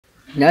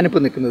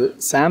ഞാനിപ്പോൾ നിൽക്കുന്നത്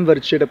Sam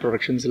വെർച്ചയുടെ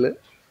പ്രൊഡക്ഷൻസിൽ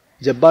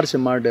Jabbar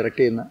Chemmad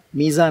direct ചെയ്യുന്ന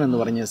മീസാൻ എന്ന്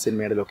പറഞ്ഞ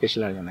സിനിമയുടെ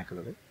ലൊക്കേഷനിലാണ് ഞാൻ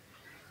നിൽക്കുന്നത്.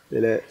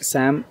 ഇതിൽ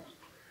സാം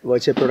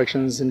വെർച്ചെ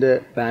പ്രൊഡക്ഷൻസിൻ്റെ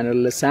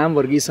ബാനറിൽ സാം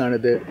വർഗീസാണ്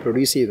ഇത്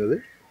പ്രൊഡ്യൂസ് ചെയ്യുന്നത്,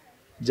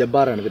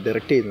 ജബ്ബാറാണ് ഇത്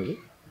ഡയറക്റ്റ് ചെയ്യുന്നത്.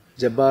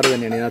 ജബ്ബാർ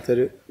തന്നെയാണ്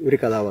ഇതിനകത്തൊരു ഒരു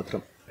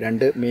കഥാപാത്രം,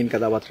 2 മെയിൻ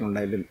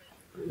കഥാപാത്രങ്ങളുണ്ടായാലും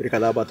ഒരു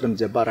കഥാപാത്രം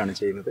ജബ്ബാറാണ്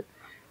ചെയ്യുന്നത്.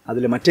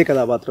 അതിൽ മറ്റേ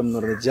കഥാപാത്രം എന്ന്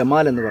പറയുന്നത്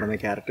ജമാൽ എന്ന് പറയുന്ന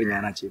ക്യാരക്ടർ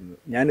ഞാനാണ് ചെയ്യുന്നത്.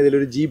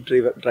 ഞാനിതിലൊരു ജീപ്പ്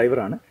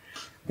ഡ്രൈവറാണ്.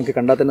 നിങ്ങൾക്ക്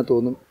കണ്ടാൽ തന്നെ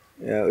തോന്നും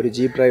ഒരു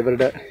ജീപ്പ്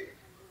ഡ്രൈവറുടെ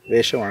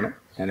വേഷമാണ്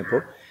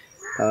ഞാനിപ്പോൾ.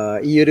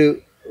 ഈ ഒരു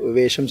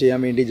വേഷം ചെയ്യാൻ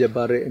വേണ്ടി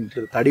ജബ്ബാർ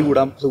എനിക്ക് തടി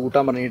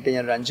കൂട്ടാൻ പറഞ്ഞിട്ട്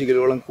ഞാനൊരു 5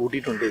 കിലോളം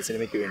കൂട്ടിയിട്ടുണ്ട് ഈ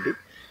സിനിമയ്ക്ക് വേണ്ടി.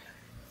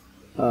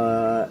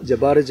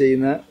 ജബ്ബാർ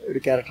ചെയ്യുന്ന ഒരു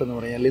ക്യാരക്ടർ എന്ന്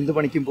പറഞ്ഞാൽ എന്ത്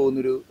പണിക്കും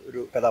പോകുന്നൊരു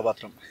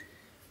കഥാപാത്രം,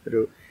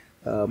 ഒരു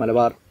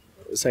മലബാർ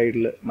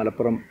സൈഡിൽ,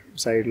 മലപ്പുറം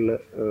സൈഡിൽ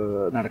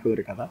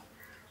നടക്കുന്നൊരു കഥ.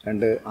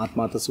 2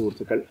 ആത്മാർത്ഥ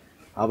സുഹൃത്തുക്കൾ,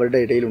 അവരുടെ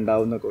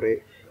ഇടയിലുണ്ടാകുന്ന കുറേ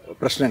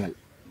പ്രശ്നങ്ങൾ,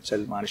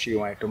 വെച്ചാൽ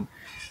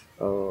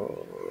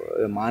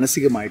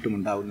മാനസികമായിട്ടും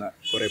ഉണ്ടാകുന്ന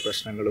കുറേ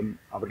പ്രശ്നങ്ങളും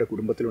അവരുടെ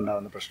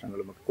കുടുംബത്തിലുണ്ടാകുന്ന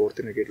പ്രശ്നങ്ങളും ഒക്കെ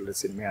കോർത്തിണക്കിയിട്ടുള്ളൊരു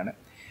സിനിമയാണ്.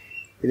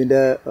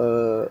 ഇതിൻ്റെ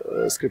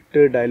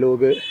സ്ക്രിപ്റ്റ്,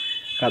 ഡയലോഗ്,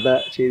 കഥ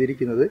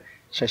ചെയ്തിരിക്കുന്നത്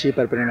ശശി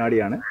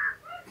പരപ്പനങ്ങാടിയാണ്.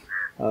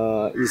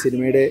 ഈ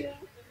സിനിമയുടെ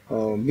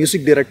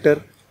മ്യൂസിക് ഡയറക്ടർ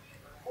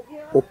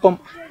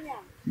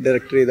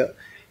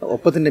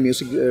ഒപ്പത്തിൻ്റെ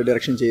മ്യൂസിക്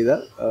ഡയറക്ഷൻ ചെയ്ത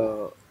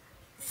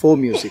ഫോ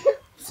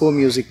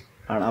മ്യൂസിക്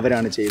ആണ്,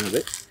 അവരാണ് ചെയ്യുന്നത്.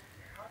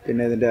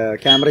 പിന്നെ ഇതിൻ്റെ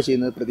ക്യാമറ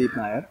ചെയ്യുന്നത് പ്രദീപ്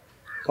നായർ,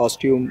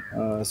 കോസ്റ്റ്യൂം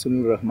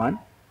സുനിൽ റഹ്മാൻ,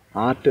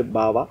 ആർട്ട്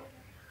ബാവ.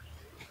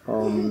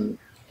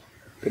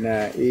 പിന്നെ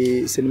ഈ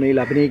സിനിമയിൽ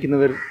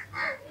അഭിനയിക്കുന്നവർ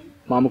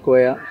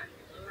മാമുക്കോയ,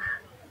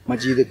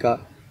 മജീദ് ക,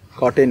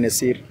 കോട്ടയം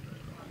നസീർ,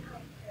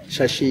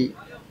 ശശി,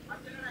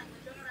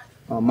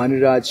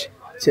 മനുരാജ്,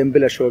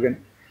 ചെമ്പിൽ അശോകൻ,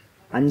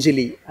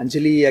 അഞ്ജലി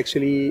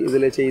ആക്ച്വലി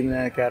ഇതിൽ ചെയ്യുന്ന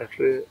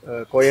ക്യാരക്ടർ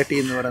കോയട്ടി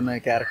എന്ന് പറയുന്ന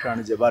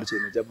ക്യാരക്ടറാണ് ജബ്ബാർ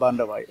ചെയ്യുന്നത്.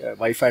 ജബ്ബാറിൻ്റെ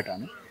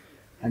വൈഫായിട്ടാണ്.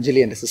 അഞ്ജലി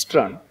എൻ്റെ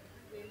സിസ്റ്ററാണ്.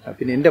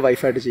 പിന്നെ എൻ്റെ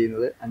വൈഫായിട്ട്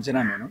ചെയ്യുന്നത് അഞ്ജന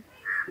മേനോൻ.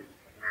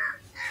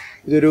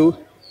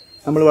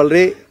 നമ്മൾ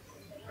വളരെ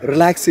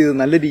റിലാക്സ് ചെയ്ത്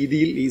നല്ല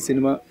രീതിയിൽ ഈ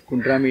സിനിമ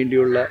കൊണ്ടുവരാൻ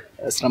വേണ്ടിയുള്ള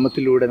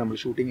ശ്രമത്തിലൂടെ നമ്മൾ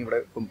ഷൂട്ടിംഗ് ഇവിടെ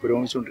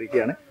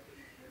പുരോഗമിച്ചുകൊണ്ടിരിക്കുകയാണ്.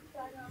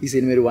 ഈ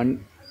സിനിമ ഒരു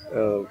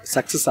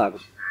സക്സസ്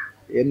ആകും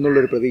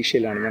എന്നുള്ളൊരു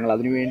പ്രതീക്ഷയിലാണ് ഞങ്ങൾ.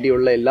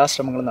 അതിനുവേണ്ടിയുള്ള എല്ലാ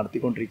ശ്രമങ്ങളും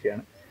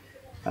നടത്തിക്കൊണ്ടിരിക്കുകയാണ്.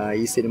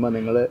 ഈ സിനിമ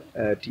നിങ്ങൾ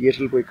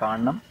തിയേറ്ററിൽ പോയി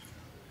കാണണം,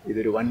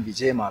 ഇതൊരു വൻ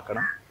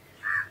വിജയമാക്കണം.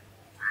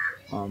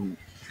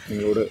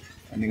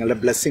 നിങ്ങളുടെ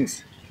ബ്ലെസ്സിങ്സ്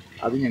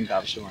അത് ഞങ്ങൾക്ക്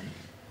ആവശ്യമാണ്.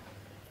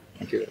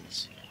 Thank you very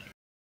much.